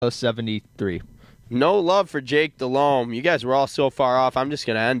73. No love for Jake Delhomme. You guys were all so far off. I'm just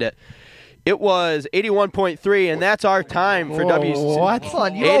going to end it. It was 81.3, and that's our time for WC. What? Hold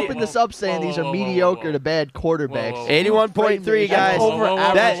on, you opened this up saying these are mediocre to bad quarterbacks. 81.3, guys. We're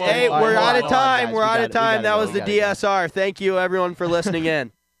out of time. Guys, we're out of time. That was the we gotta DSR. Thank you, everyone, for listening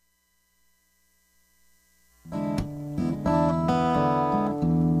in.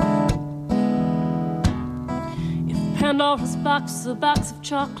 If Pandora's box is a box of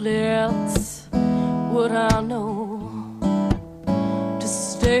chocolates, would I know to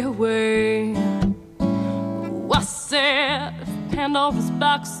stay away? Oh, I said, if Pandora's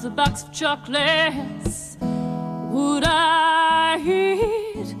box is a box of chocolates, would I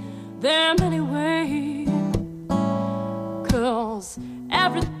eat them anyway? 'Cause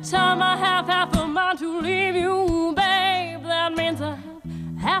every time I have half a mind to leave you, babe, that means I have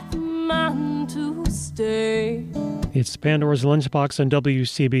half a mind to stay. It's Pandora's Lunchbox on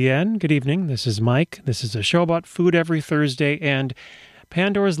WCBN. Good evening. This is Mike. This is a show about food every Thursday, and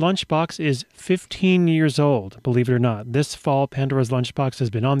Pandora's Lunchbox is 15 years old, believe it or not. This fall, Pandora's Lunchbox has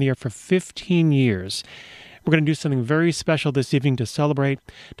been on the air for 15 years. We're going to do something very special this evening to celebrate.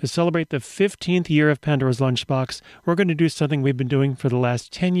 To celebrate the 15th year of Pandora's Lunchbox, we're going to do something we've been doing for the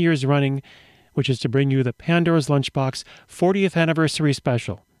last 10 years running, which is to bring you the Pandora's Lunchbox 40th Anniversary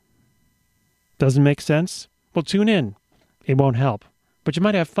Special. Doesn't make sense? Well, tune in. It won't help. But you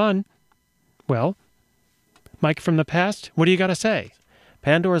might have fun. Well, Mike from the past, what do you got to say?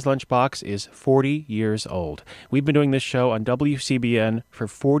 Pandora's Lunchbox is 40 years old. We've been doing this show on WCBN for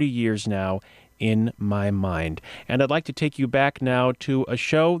 40 years now, in my mind. And I'd like to take you back now to a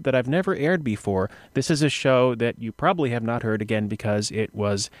show that I've never aired before. This is a show that you probably have not heard again because it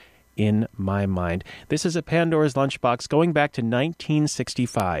was in my mind. This is a Pandora's Lunchbox going back to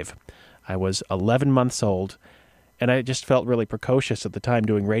 1965. I was 11 months old, and I just felt really precocious at the time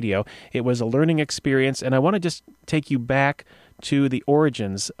doing radio. It was a learning experience, and I want to just take you back to the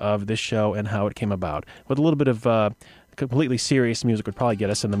origins of this show and how it came about. With a little bit of completely serious music would probably get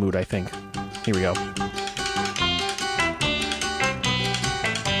us in the mood, I think. Here we go.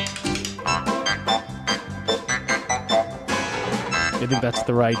 I think that's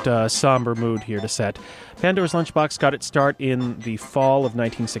the right somber mood here to set. Pandora's Lunchbox got its start in the fall of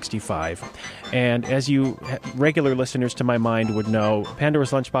 1965. And as you regular listeners to my mind would know, Pandora's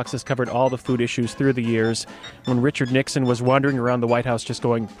Lunchbox has covered all the food issues through the years. When Richard Nixon was wandering around the White House just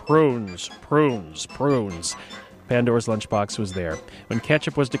going, prunes, prunes, prunes, Pandora's Lunchbox was there. When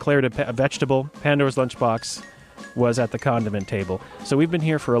ketchup was declared a vegetable, Pandora's Lunchbox was at the condiment table. So we've been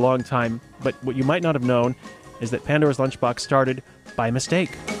here for a long time, but what you might not have known is that Pandora's Lunchbox started by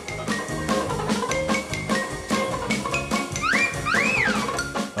mistake.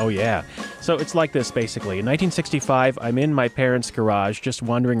 Oh yeah. So it's like this, basically. In 1965, I'm in my parents' garage, just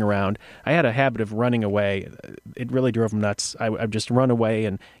wandering around. I had a habit of running away. It really drove them nuts. I'd just run away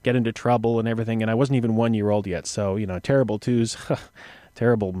and get into trouble and everything, and I wasn't even 1 year old yet. So, terrible twos,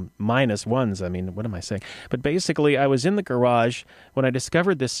 terrible minus ones. I mean, what am I saying? But basically, I was in the garage when I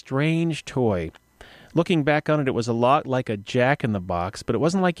discovered this strange toy. Looking back on it, it was a lot like a Jack-in-the-Box, but it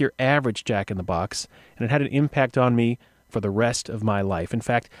wasn't like your average Jack-in-the-Box, and it had an impact on me for the rest of my life. In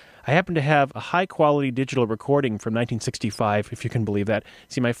fact, I happen to have a high-quality digital recording from 1965, if you can believe that.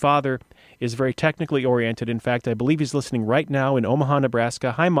 See, my father is very technically oriented. In fact, I believe he's listening right now in Omaha,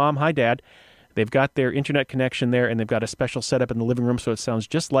 Nebraska. Hi, Mom. Hi, Dad. They've got their internet connection there, and they've got a special setup in the living room, so it sounds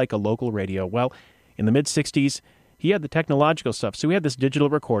just like a local radio. Well, in the mid-'60s, he had the technological stuff, so we had this digital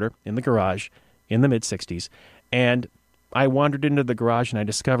recorder in the garage in the mid-'60s, and I wandered into the garage and I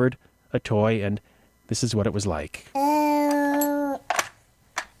discovered a toy, and this is what it was like.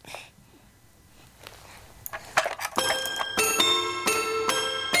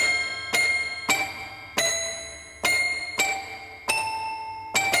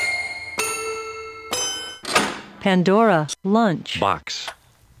 Pandora Lunch Box.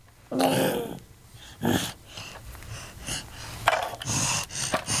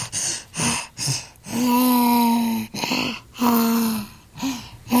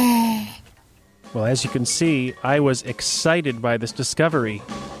 Well, as you can see, I was excited by this discovery.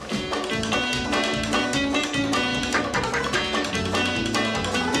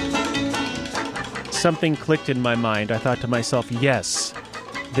 Something clicked in my mind. I thought to myself, yes,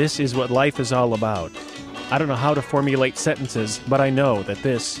 this is what life is all about. I don't know how to formulate sentences, but I know that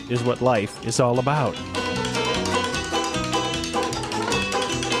this is what life is all about.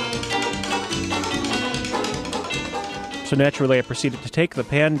 So naturally, I proceeded to take the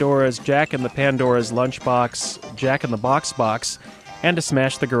Pandora's Jack and the Pandora's Lunchbox, Jack in the Box box, and to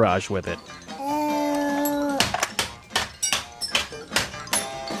smash the garage with it.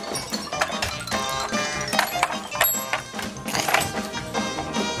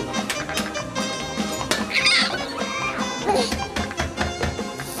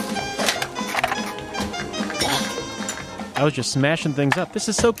 I was just smashing things up. This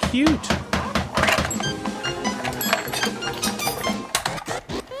is so cute.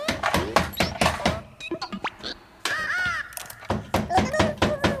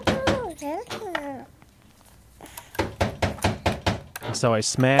 So I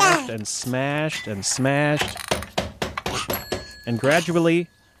smashed and smashed and smashed. And gradually,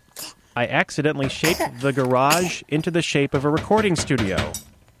 I accidentally shaped the garage into the shape of a recording studio.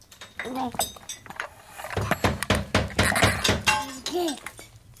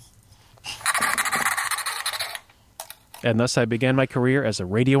 And thus I began my career as a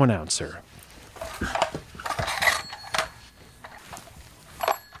radio announcer.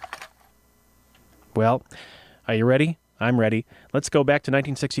 Well, are you ready? I'm ready. Let's go back to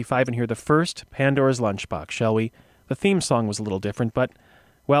 1965 and hear the first Pandora's Lunchbox, shall we? The theme song was a little different, but,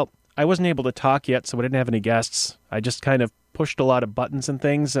 well, I wasn't able to talk yet, so I didn't have any guests. I just kind of pushed a lot of buttons and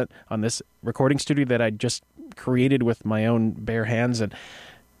things on this recording studio that I just created with my own bare hands. And,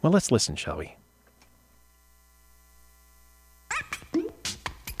 well, let's listen, shall we?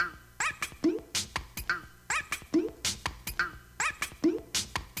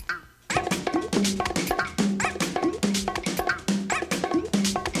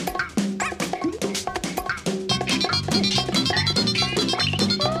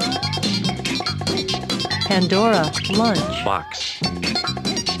 Pandora Lunch. Box.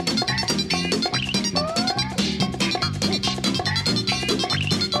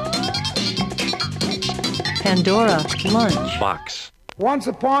 Pandora Lunch. Box. Once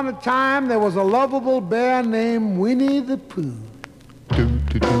upon a time, there was a lovable bear named Winnie the Pooh.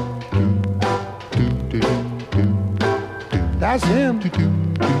 That's him.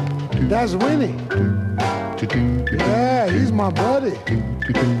 That's Winnie. Yeah, he's my buddy.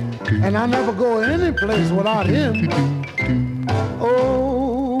 And I never go any place without him.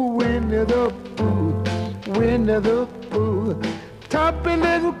 Oh, Winnie the Pooh, Winnie the Pooh. Tubby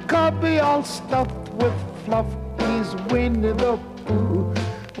little cubby all stuffed with fluff. He's Winnie the Pooh,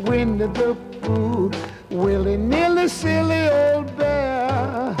 Winnie the Pooh. Willy-nilly silly old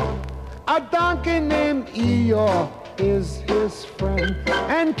bear. A donkey named Eeyore is his friend.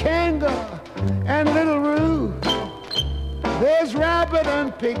 And Kanga and Little Roo. There's Rabbit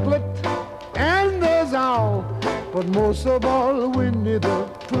and Piglet, and there's Owl, but most of all, Winnie the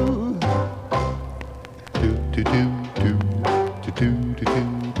Pooh.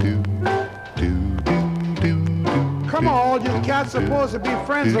 Come on, all you cats supposed to be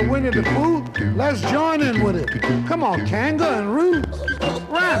friends of Winnie the Pooh. Let's join in with it. Come on, Kanga and Roo.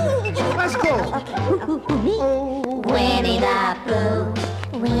 Rabbit, let's go. Oh, Winnie the Pooh,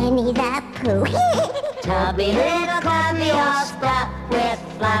 Winnie the Pooh. Tubby little cubby all stuffed with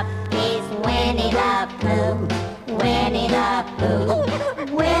fluff. He's Winnie the Pooh, Winnie the Pooh.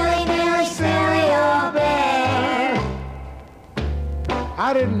 Willy-nilly silly old bear.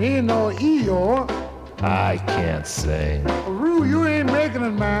 I didn't hear no Eeyore. I can't sing. Roo, you ain't making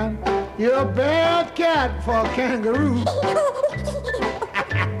it, man. You're a bad cat for a kangaroo.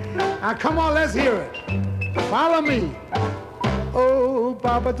 Now, come on, let's hear it. Follow me. Oh,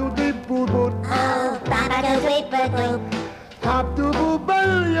 Papa do deep boo boo. Oh, Papa do deep boo boo. Hop do boo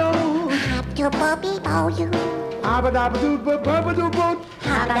boo yo. Hop do boo bee oh you. Abba dabba do boo papa do boo.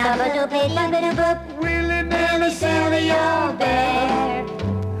 Hop dabba do bee boo boo boo. Willy nilly silly old bear.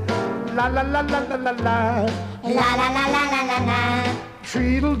 La la la la la la la. La la la la la la la.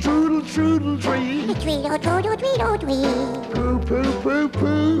 Treedle troodle troodle tree. Tweedle tweedle tweedle twee. Poo poo poo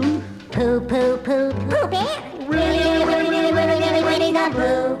poo. Poo poo poo poo bear. Winnie, Winnie, Winnie, Winnie, Winnie, Winnie the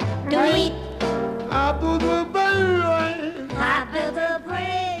Pooh. Do it. Apple the boo. Apple the boo.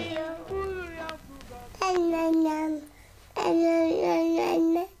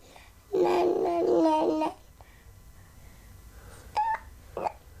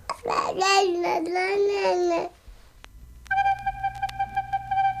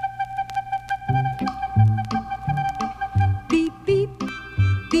 Beep, beep,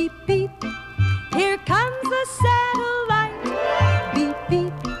 beep, beep. Here comes the satellite. Beep,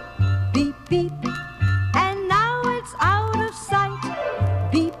 beep, beep, beep. And now it's out of sight.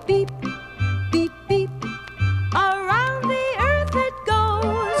 Beep, beep, beep, beep. Around the earth it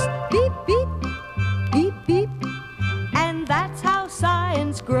goes. Beep, beep, beep, beep. And that's how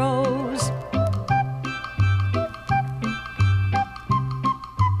science grows.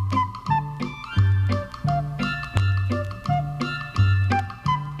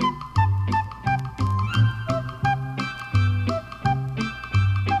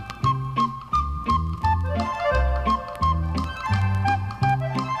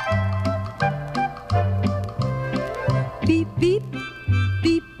 Beep, beep,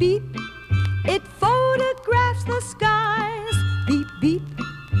 beep, beep. It photographs the sky. beep,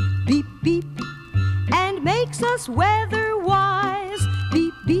 beep, beep, and makes us weather-wise.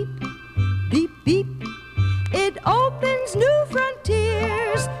 Beep, beep, beep, beep, it opens new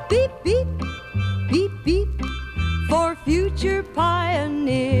frontiers. Beep, beep, beep, beep, for future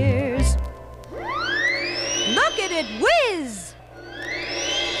pioneers. Look at it whiz!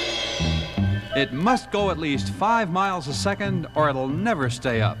 It must go at least 5 miles a second or it'll never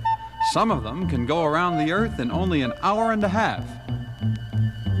stay up. Some of them can go around the Earth in only an hour and a half.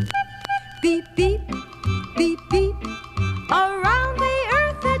 Beep, beep, beep, beep, around the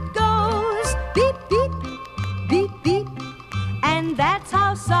Earth it goes. Beep, beep, beep, beep, and that's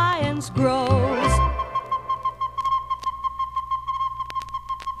how science grows.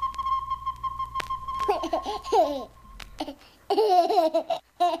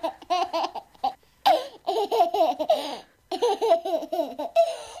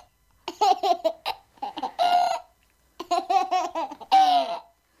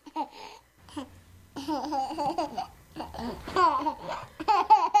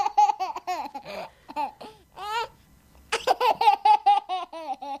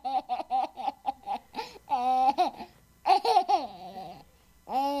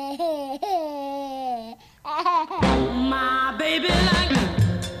 My baby like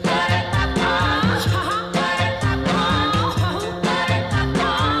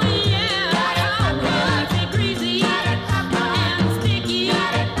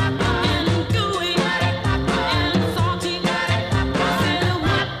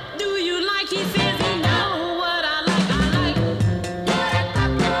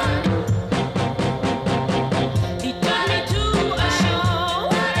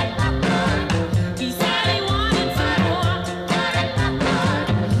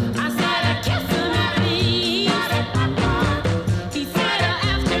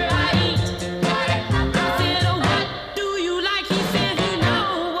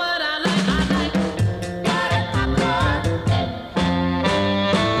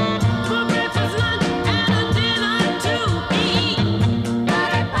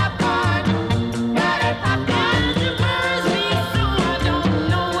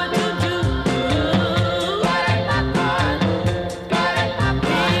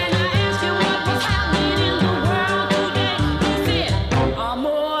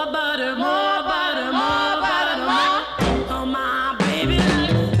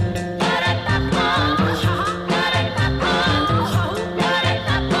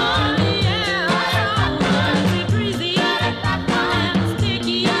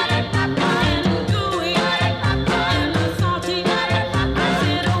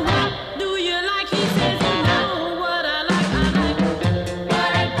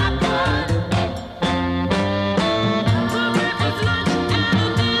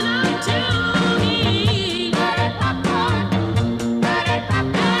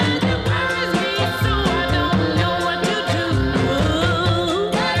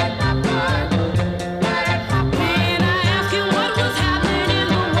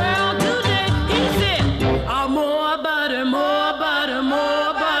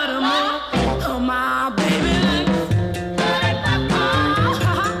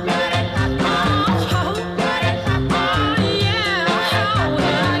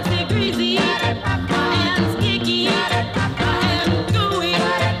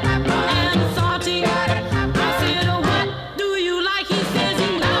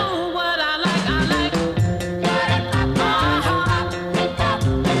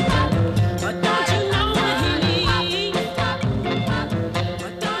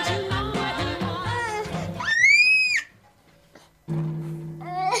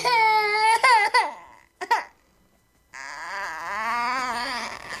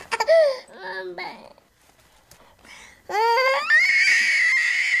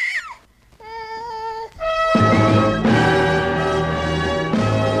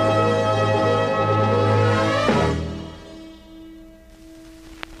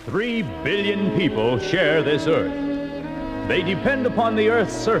People share this earth. They depend upon the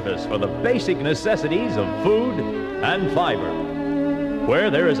earth's surface for the basic necessities of food and fiber. Where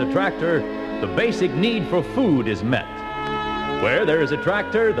there is a tractor, the basic need for food is met. Where there is a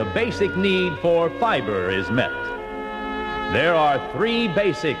tractor, the basic need for fiber is met. There are three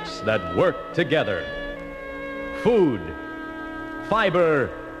basics that work together: food,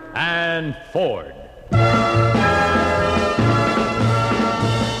 fiber, and Ford.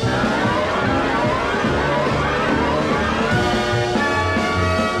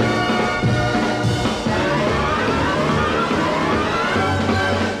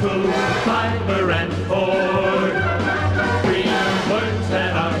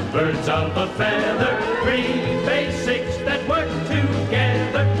 Of a feather, three basics that work together.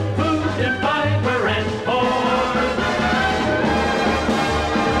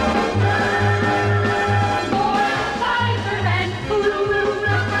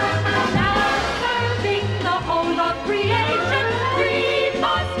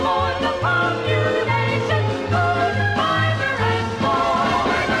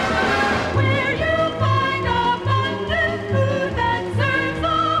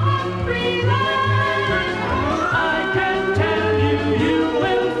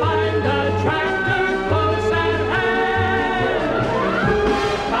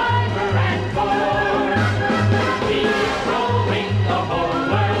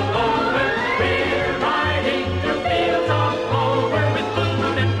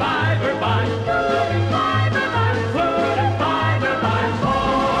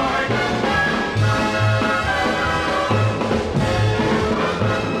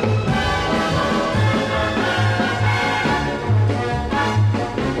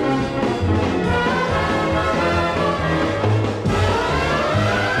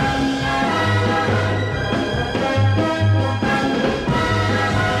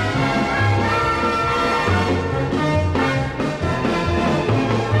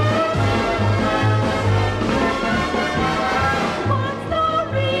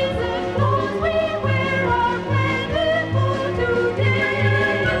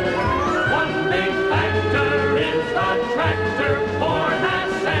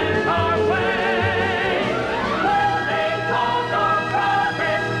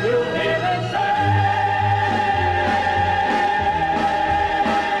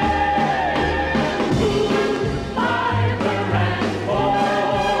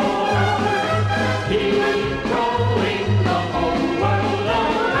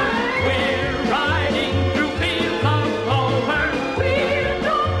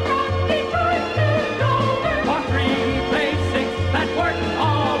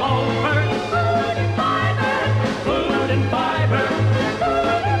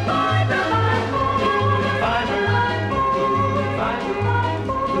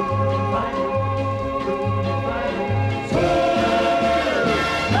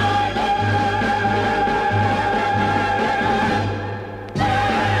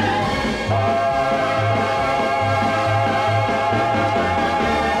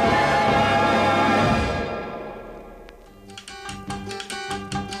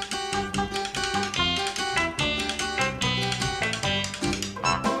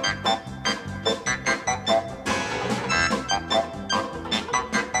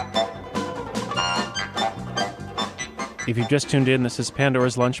 If you've just tuned in, this is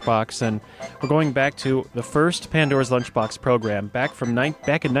Pandora's Lunchbox, and we're going back to the first Pandora's Lunchbox program back in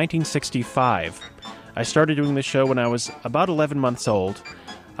 1965. I started doing this show when I was about 11 months old.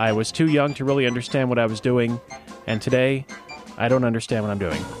 I was too young to really understand what I was doing, and today, I don't understand what I'm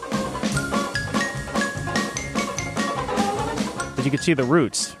doing. But you can see the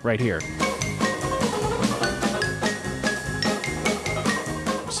roots right here.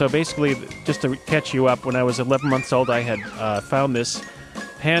 So basically, just to catch you up, when I was 11 months old, I had found this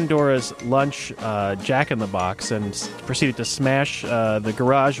Pandora's Lunch Jack-in-the-Box and proceeded to smash the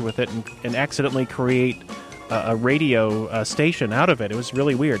garage with it and accidentally create a radio station out of it. It was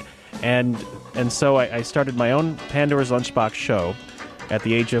really weird. And so I started my own Pandora's Lunchbox show at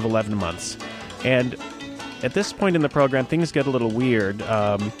the age of 11 months. And at this point in the program, things get a little weird.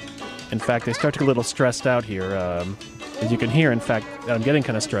 In fact, I start to get a little stressed out here. As you can hear, in fact, I'm getting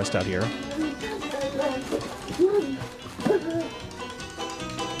kind of stressed out here.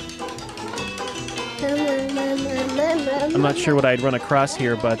 I'm not sure what I'd run across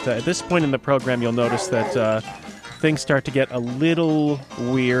here, but at this point in the program, you'll notice that things start to get a little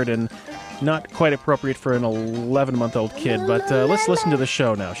weird and not quite appropriate for an 11-month-old kid. But let's listen to the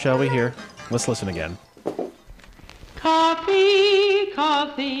show now, shall we? Here, let's listen again. Coffee,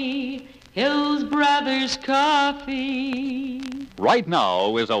 coffee, Hills Brothers Coffee. Right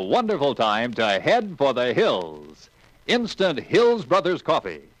now is a wonderful time to head for the hills. Instant Hills Brothers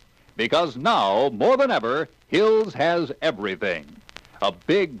Coffee. Because now, more than ever, Hills has everything. A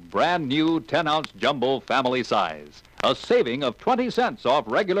big, brand new 10-ounce jumbo family size. A saving of 20 cents off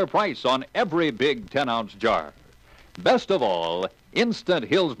regular price on every big 10-ounce jar. Best of all, Instant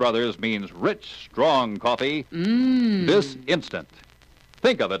Hills Brothers means rich, strong coffee. This instant.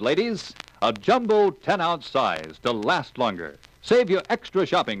 Think of it, ladies. A jumbo 10-ounce size to last longer. Save you extra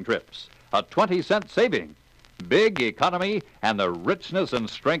shopping trips. A 20-cent saving. Big economy and the richness and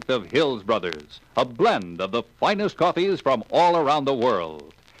strength of Hills Brothers. A blend of the finest coffees from all around the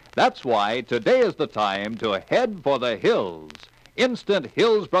world. That's why today is the time to head for the hills. Instant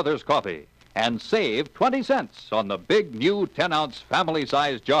Hills Brothers Coffee. And save 20 cents on the big new 10-ounce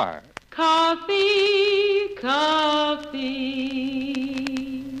family-size jar. Coffee, coffee.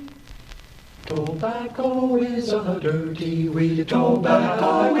 Tobacco is a dirty weed.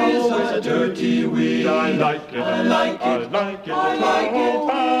 Tobacco is a dirty weed. I like it. I like it. I like it. I like it.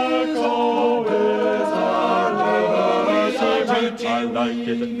 Tobacco is a dirty weed. I like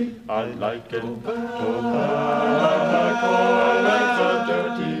it. I like it. Tobacco is a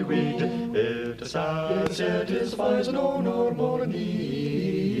dirty weed. It satisfies no normal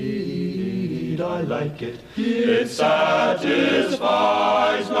need. I like it. It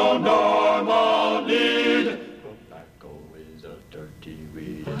satisfies no normal need. Tobacco is a dirty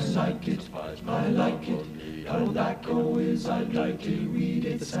weed. I like it. I like it. Tobacco is a dirty weed.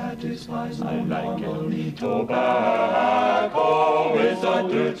 It satisfies no normal need. Tobacco is a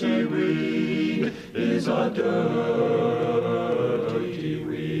dirty weed. Is a dirty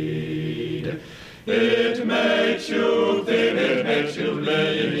weed. It makes you thin, it makes you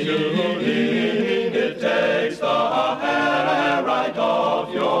lean, it takes the hair right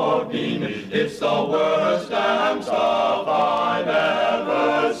off your bean. It's the worst damn stuff I've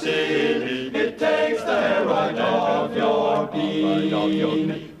ever seen. It takes the hair right off your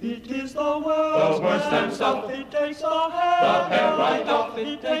bean. It is the worst damn stuff. It takes the hair right off.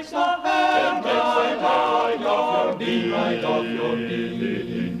 It takes the hair right off your bean. Right off your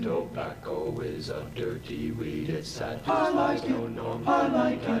bean. Tobacco is a dirty weed. It satisfies no norm. I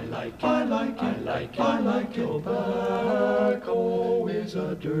like it. I like it. I like it. I like it. I like it. Tobacco is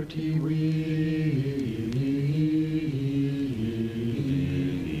a dirty weed.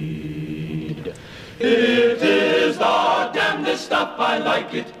 It is the damnedest stuff. I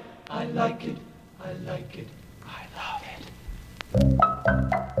like it. I like it. I like it. I love it.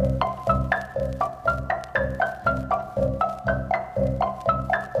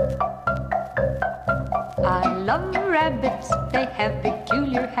 I love rabbits, they have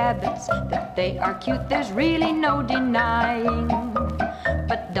peculiar habits. That they are cute, there's really no denying.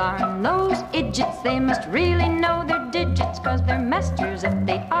 But darn those idiots, they must really know their digits, 'cause they're masters at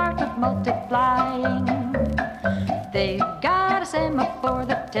the art of multiplying. They've got a semaphore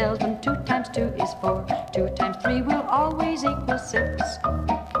that tells them 2 times 2 is 4. 2 times 3 will always equal 6.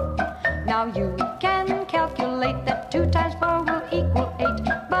 Now you can calculate that 2 times 4 will equal 8.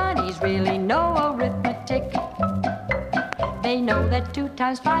 Bunnies really know arithmetic. They know that 2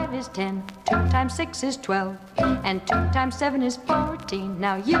 times 5 is 10, 2 times 6 is 12, and 2 times 7 is 14.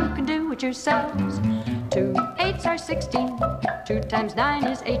 Now you can do it yourselves. 2 8s are 16, 2 times 9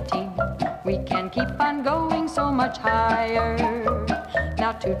 is 18, we can keep on going so much higher.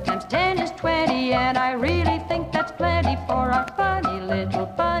 Now 2 times 10 is 20, and I really think that's plenty for our funny little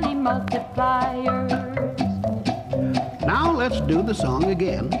bunny multipliers. Now let's do the song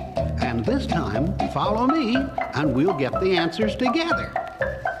again, and this time follow me, and we'll get the answers together.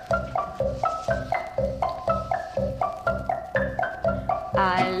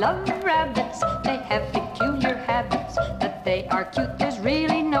 I love rabbits, they have peculiar habits, that they are cute, there's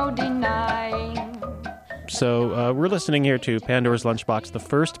really no denying. So we're listening here to Pandora's Lunchbox, the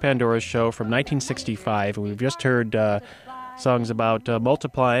first Pandora's show from 1965, and we've just heard songs about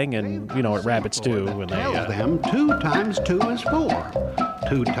multiplying and, you know, what rabbits do. When tells them 2 times 2 is 4.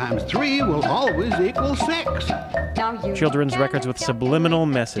 2 times 3 will always equal 6. Children's records with subliminal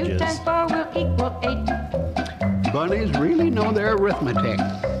 2 messages. times 4 will equal 8. Bunnies really know their arithmetic.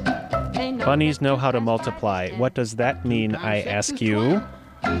 Bunnies know how to multiply. What does that mean, I ask you?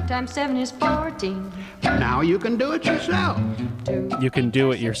 2 times 7 is 14. Now you can do it yourself. You can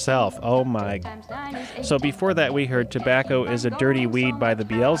do it yourself. Oh my. So before that we heard Tobacco is a Dirty Weed by the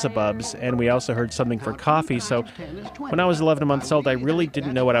Beelzebubs, and we also heard Something for Coffee. So when I was 11 months old, I really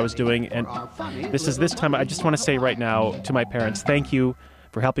didn't know what I was doing, and this time I just want to say right now to my parents, thank you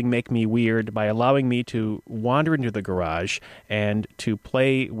for helping make me weird by allowing me to wander into the garage and to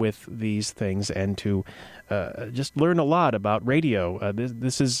play with these things and to just learn a lot about radio.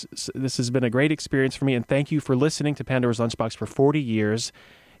 This has been a great experience for me, and thank you for listening to Pandora's Lunchbox for 40 years.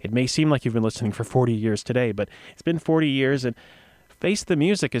 It may seem like you've been listening for 40 years today, but it's been 40 years, and Face the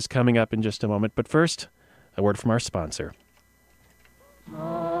Music is coming up in just a moment. But first, a word from our sponsor.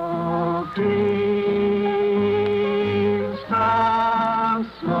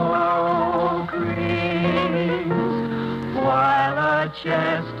 Smoke rings while a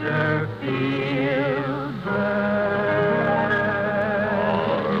Chesterfield burns.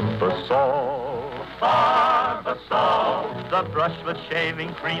 Barbasol, the brushless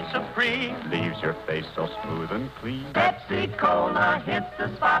shaving cream supreme leaves your face so smooth and clean. Pepsi Cola hits the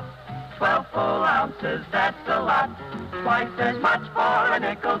spot. 12 full ounces, that's a lot. Twice as much for a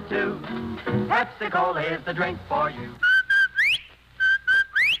nickel too. Pepsi Cola is the drink for you.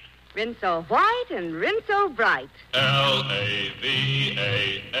 Rinso white and Rinso bright.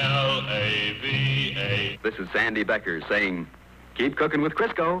 L-A-V-A, L-A-V-A. This is Sandy Becker saying, keep cooking with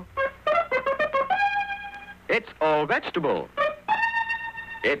Crisco. It's all vegetable.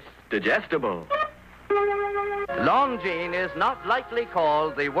 It's digestible. Longines is not lightly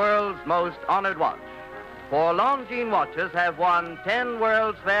called the world's most honored watch, for Longines watches have won 10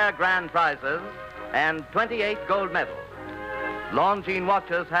 World's Fair grand prizes and 28 gold medals. Longines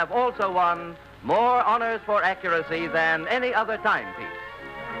watches have also won more honors for accuracy than any other timepiece.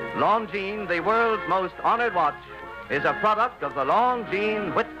 Longines, the world's most honored watch, is a product of the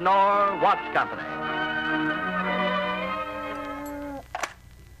Longines Whitnor Watch Company.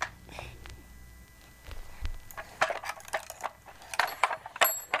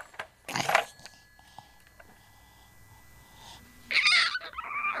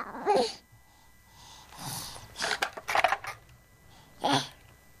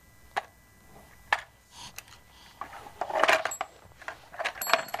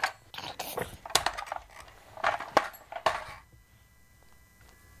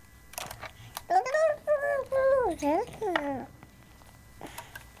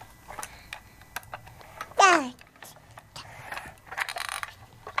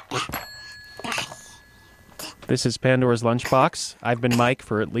 This is Pandora's Lunchbox. I've been Mike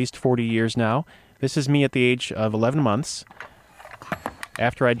for at least 40 years now. This is me at the age of 11 months.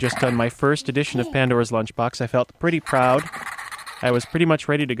 After I'd just done my first edition of Pandora's Lunchbox, I felt pretty proud. I was pretty much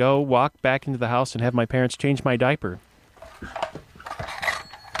ready to go, walk back into the house, and have my parents change my diaper.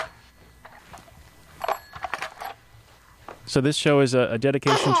 So this show is a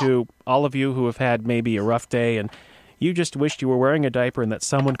dedication to all of you who have had maybe a rough day, and you just wished you were wearing a diaper and that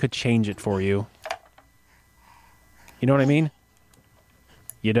someone could change it for you. You know what I mean?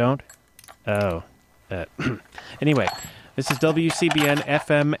 You don't? Oh. Anyway, this is WCBN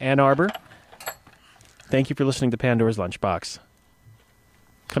FM Ann Arbor. Thank you for listening to Pandora's Lunchbox.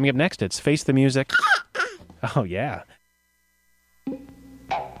 Coming up next, it's Face the Music. Oh, yeah.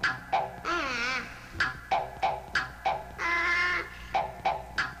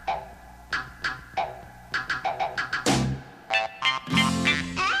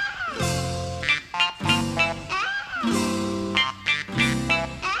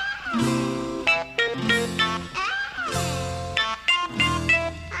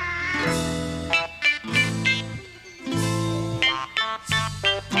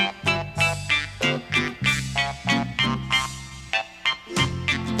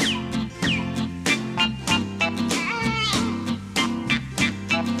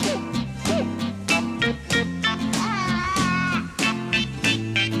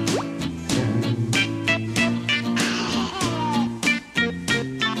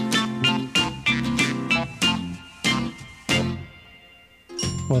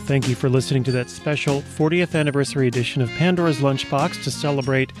 Well, thank you for listening to that special 40th anniversary edition of Pandora's Lunchbox to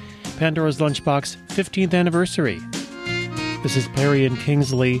celebrate Pandora's Lunchbox 15th anniversary. This is Perry and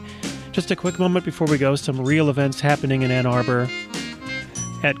Kingsley. Just a quick moment before we go, some real events happening in Ann Arbor.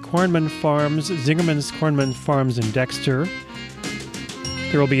 At Kornman Farms, Zingerman's Kornman Farms in Dexter,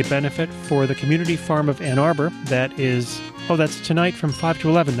 there will be a benefit for the Community Farm of Ann Arbor. That's tonight from 5 to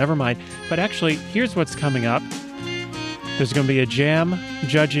 11. Never mind. But actually, here's what's coming up. There's going to be a jam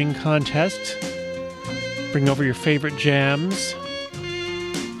judging contest. Bring over your favorite jams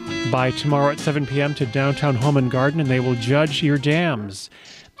by tomorrow at 7 p.m. to Downtown Home and Garden, and they will judge your jams.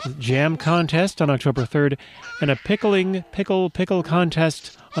 Jam contest on October 3rd, and a pickle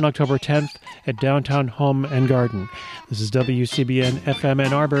contest on October 10th at Downtown Home and Garden. This is WCBN FM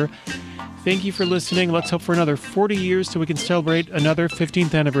Ann Arbor. Thank you for listening. Let's hope for another 40 years so we can celebrate another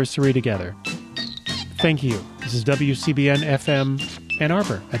 15th anniversary together. Thank you. This is WCBN FM Ann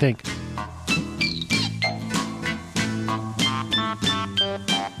Arbor, I think.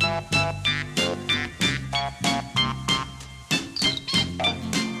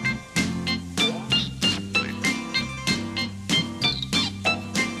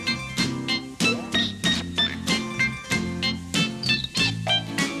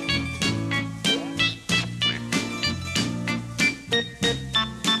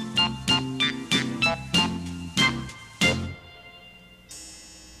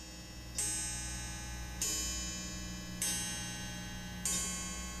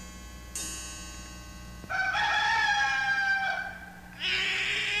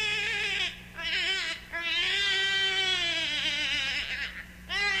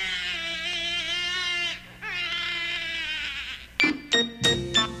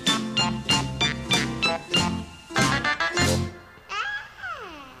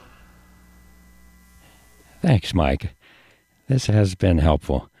 Thanks, Mike. This has been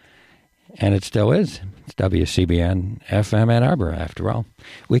helpful. And it still is. It's WCBN FM Ann Arbor, after all.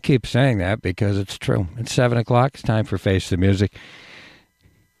 We keep saying that because it's true. It's 7 o'clock. It's time for Face the Music.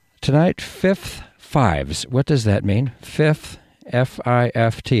 Tonight, fifth fives. What does that mean? Fifth,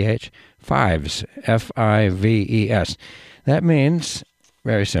 F-I-F-T-H, fives, F-I-V-E-S. That means,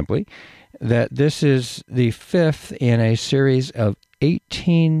 very simply, that this is the fifth in a series of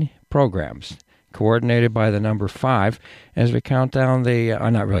 18 programs, coordinated by the number 5, as we count down the,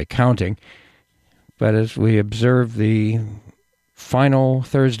 not really counting, but as we observe the final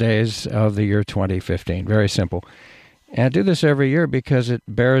Thursdays of the year 2015. Very simple. And I do this every year because it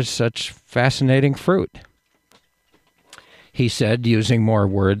bears such fascinating fruit. He said, using more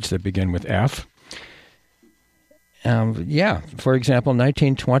words that begin with F. For example,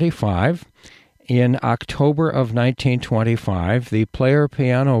 1925. In October of 1925, the player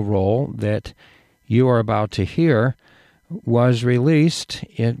piano roll that you are about to hear was released.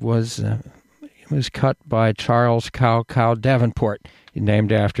 It was cut by Charles Cow Davenport,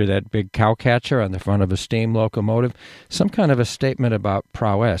 named after that big cow catcher on the front of a steam locomotive. Some kind of a statement about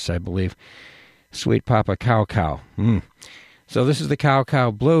prowess, I believe. Sweet Papa Cow. So this is the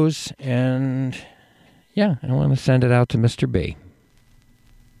Cow Blues, and I want to send it out to Mr. B.